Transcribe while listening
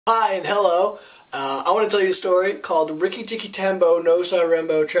Hi and hello. I want to tell you a story called Ricky Tikki Tembo, No Sa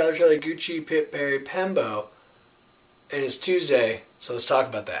Rembo, Charlie Charlie Gucci, Pip Perry Pembo. And it's Tuesday, so let's talk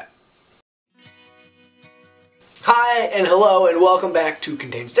about that. Hi and hello and welcome back to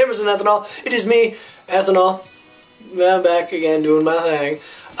Contains Statements and Ethanol. It is me, Ethanol. I'm back again doing my thing.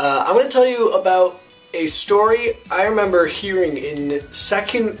 I'm going to tell you about a story I remember hearing in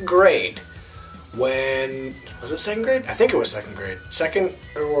second grade when... Was it second grade? I think it was second grade. Second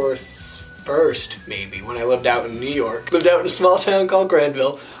or first, maybe, when I lived out in New York. Lived out in a small town called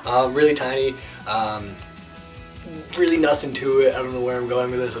Granville. Really tiny. Really nothing to it. I don't know where I'm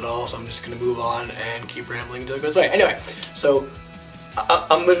going with this at all, so I'm just going to move on and keep rambling until it goes away. Anyway, so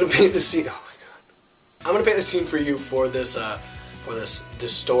I'm going to paint the scene. Oh my god. I'm going to paint the scene for you for this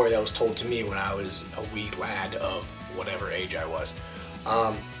this story that was told to me when I was a wee lad of whatever age I was.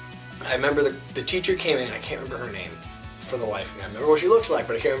 I remember the teacher came in. I can't remember her name for the life of me. I remember what she looks like,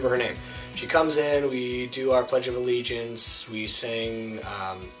 but I can't remember her name. She comes in, we do our Pledge of Allegiance, we sing,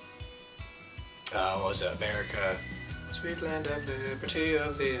 what was it, America, sweet land of liberty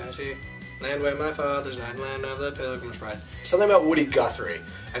of the sea, land where my fathers died, land of the pilgrim's pride. Something about Woody Guthrie.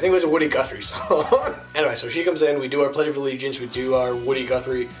 I think it was a Woody Guthrie song. Anyway, so she comes in, we do our Pledge of Allegiance, we do our Woody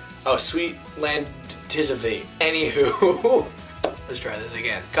Guthrie, oh, sweet land 'tis of thee. Anywho. Let's try this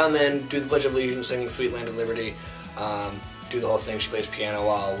again. Come in, do the Pledge of Allegiance, sing Sweet Land of Liberty, do the whole thing. She plays piano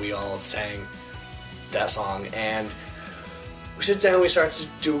while we all sang that song, and we sit down, we start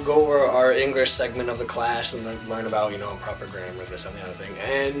to go over our English segment of the class and learn about, you know, proper grammar, this and the other thing,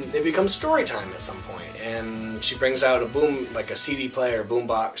 and it becomes story time at some point, and she brings out like a CD player,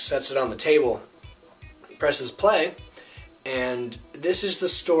 boombox, sets it on the table, presses play, and this is the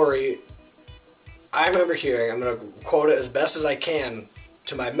story I remember hearing. I'm going to quote it as best as I can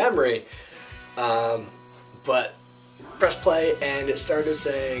to my memory, but press play and it started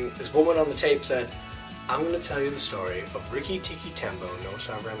saying, this woman on the tape said, I'm going to tell you the story of Ricky Tikki Tembo, No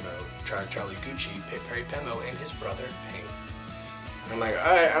Sa Rembo, Charlie Gucci, Pip Perry Pembo, and his brother Ping. I'm like,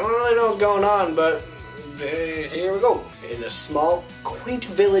 alright, I don't really know what's going on, but here we go. In a small, quaint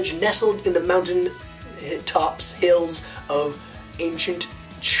village nestled in the mountain tops hills of ancient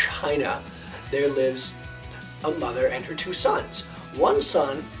China, there lives a mother and her two sons. One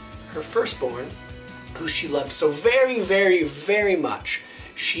son, her firstborn, who she loved so very, very, very much,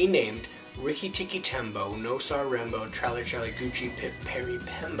 she named Ricky Tikki Tembo, No Sa Rembo, Charlie Charlie Gucci, Pip Perry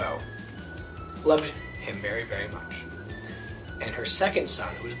Pembo. Loved him very, very much. And her second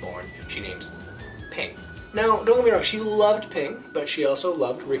son, who was born, she names Ping. Now, don't get me wrong, she loved Ping, but she also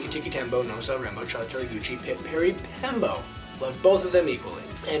loved Ricky Tikki Tembo, No Sa Rembo, Charlie Charlie Gucci, Pip Perry Pembo. Loved both of them equally.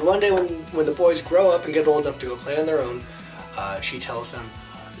 And one day when the boys grow up and get old enough to go play on their own, she tells them,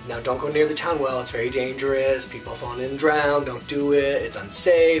 now don't go near the town well, it's very dangerous, people fall in and drown, don't do it, it's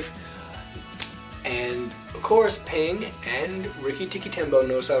unsafe. And of course Ping and Ricky Tikki Tembo,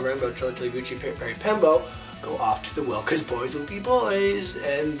 No Sa Rembo, Charlie Charlie Gucci, Pip Perry Pembo go off to the well, because boys will be boys,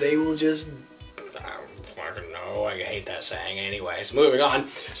 and they will just, I don't fucking know, I hate that saying anyways, moving on.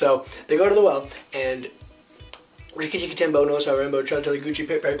 So they go to the well, and Ricky Tikki Tembo, No Sa Rembo, Charlie Charlie Gucci,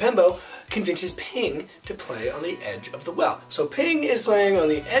 Pip Perry Pembo convinces Ping to play on the edge of the well. So Ping is playing on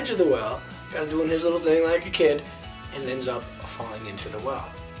the edge of the well, kind of doing his little thing like a kid, and ends up falling into the well.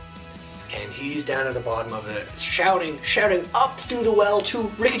 And he's down at the bottom of it, shouting up through the well to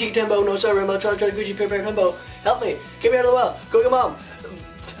Ricky Tikki Tembo, No Sa Rembo, Charlie Charlie Gucci, Pip Perry Pembo, help me, get me out of the well, go get mom,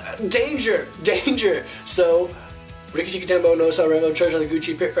 danger, danger. So Ricky Tikki Tembo, No Sa Rembo, Charlie Charlie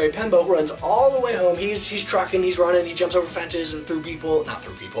Gucci, Pip Perry Pembo runs all the way home. He's trucking, he's running, he jumps over fences and through people, not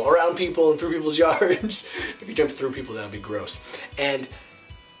through people, around people and through people's yards. If he jumped through people, that would be gross. And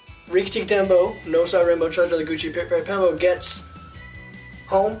Ricky Tikki Tembo, No Sa Rembo, Charlie Charlie Gucci, Pip Perry Pembo gets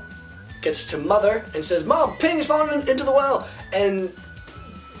home, gets to mother and says, Mom, Ping's fallen into the well. And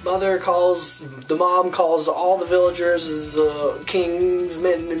the mom calls all the villagers, the king's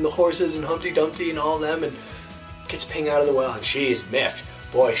men and the horses and Humpty Dumpty and all of them, and gets Ping out of the well, and she is miffed.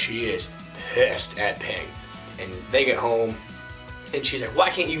 Boy, she is pissed at Ping. And they get home, and she's like,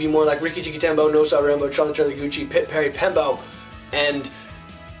 why can't you be more like Ricky Tikki Tembo, No Sa Rembo, Charlie Charlie Gucci, Pip Perry Pembo, and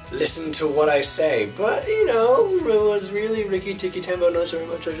listen to what I say? But, you know, it was really Ricky Tikki Tembo, No Sa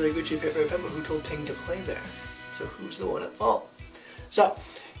Rembo, Charlie Charlie Gucci, Pip Perry Pembo who told Ping to play there. So who's the one at fault? So,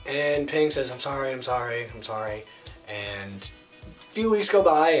 and Ping says, I'm sorry, I'm sorry, I'm sorry. And a few weeks go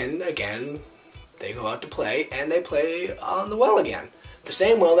by, and again, they go out to play, and they play on the well again. The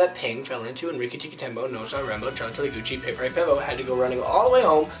same well that Ping fell into, and Ricky Tikki Tembo, No Sa Rembo, Charlie Charlie Gucci, Pip Perry Pembo had to go running all the way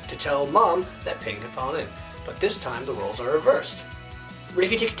home to tell Mom that Ping had fallen in. But this time the roles are reversed.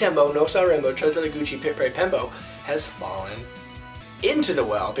 Ricky Tikki Tembo, No Sa Rembo, Charlie Charlie Gucci, Pip Perry Pembo has fallen into the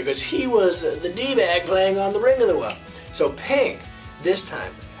well because he was the D-bag playing on the ring of the well. So Ping, this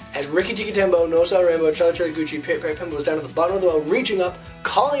time, as Ricky Tikki Tembo, No Saw Rainbow, Charlie Charlie Gucci, Perry Pembo was down at the bottom of the well, reaching up,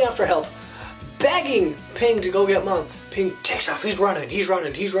 calling out for help, begging Ping to go get Mom. Ping takes off, he's running, and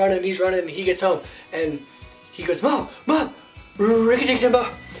he gets home, and he goes, Mom, Ricky Tikki Tembo,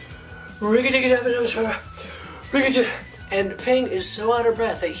 No Saw, Ricky Tikki. And Ping is so out of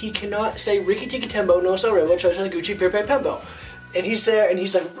breath that he cannot say Ricky Tikki Tembo, No Saw Rainbow, Charlie Charlie Gucci, Perry Pembo. And he's there, and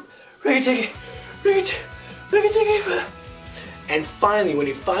he's like, Ricky Tikki. And finally, when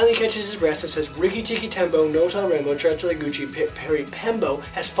he finally catches his breath and says, Ricky Tikki Tembo, No Saw Rainbow, Charlie Charlie Gucci, Perry Pembo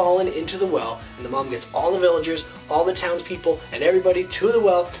has fallen into the well, and the mom gets all the villagers, all the townspeople, and everybody to the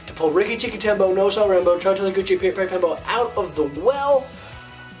well to pull Ricky Tikki Tembo, No Saw Rainbow, Charlie Charlie Gucci, Perry Pembo out of the well.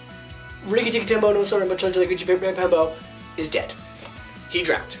 Ricky Tikki Tembo, No Saw Rainbow, Charlie Charlie Gucci, Perry Pembo is dead. He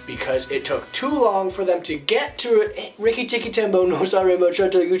drowned because it took too long for them to get to Ricky Tikki Tembo, No Saw Rainbow,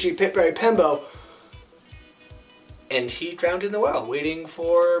 Charlie Charlie Gucci, Perry Pembo. And he drowned in the well, waiting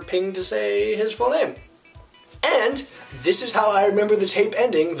for Ping to say his full name. And this is how I remember the tape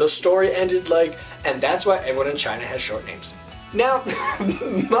ending. The story ended like, and that's why everyone in China has short names. Now,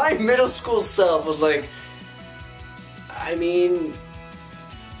 my middle school self was like, I mean,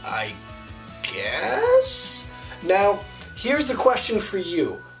 I guess? Now, here's the question for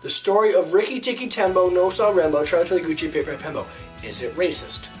you. The story of Ricky Tikki Tembo, No Saw Rainbow, Charlie Charlie Gucci, Perry Pembo. Is it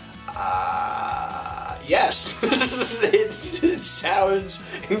racist? Yes. it sounds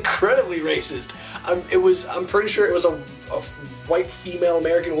incredibly racist. I'm pretty sure it was a white female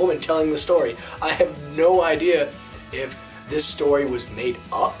American woman telling the story. I have no idea if this story was made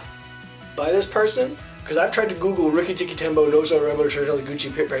up by this person, because I've tried to Google Ricky Tikki Tembo, No Saw Rainbow, Charlie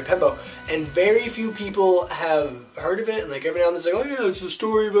Gucci, Perry Pembo, and very few people have heard of it, and like every now and then it's like, oh yeah, it's a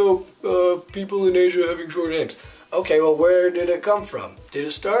story about people in Asia having short names. Okay, well, where did it come from? Did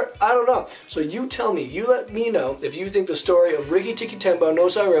it start? I don't know. So you tell me, you let me know if you think the story of Ricky Tikki Tembo, No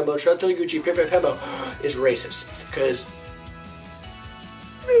Saw Rainbow, Charlie Charlie Gucci, Perry Pembo is racist. Because,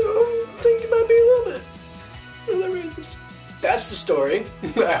 I think it might be a little bit racist. That's the story.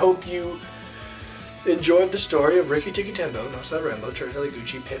 I hope you enjoyed the story of Ricky Tikki Tembo, No Saw Rainbow, Charlie Charlie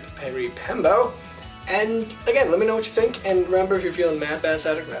Gucci, Perry Pembo. And again, let me know what you think. And remember, if you're feeling mad, bad,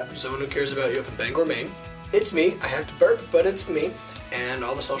 sad, or glad, someone who cares about you up in Bangor, Maine, it's me. I have to burp, but it's me. And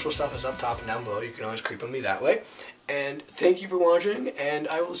all the social stuff is up top and down below. You can always creep on me that way. And thank you for watching, and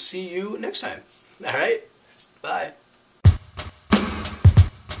I will see you next time. Alright? Bye.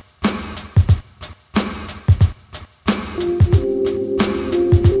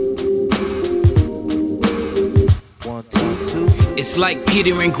 It's like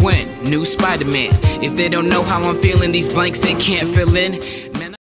Peter and Gwen, new Spider-Man. If they don't know how I'm feeling, these blanks they can't fill in.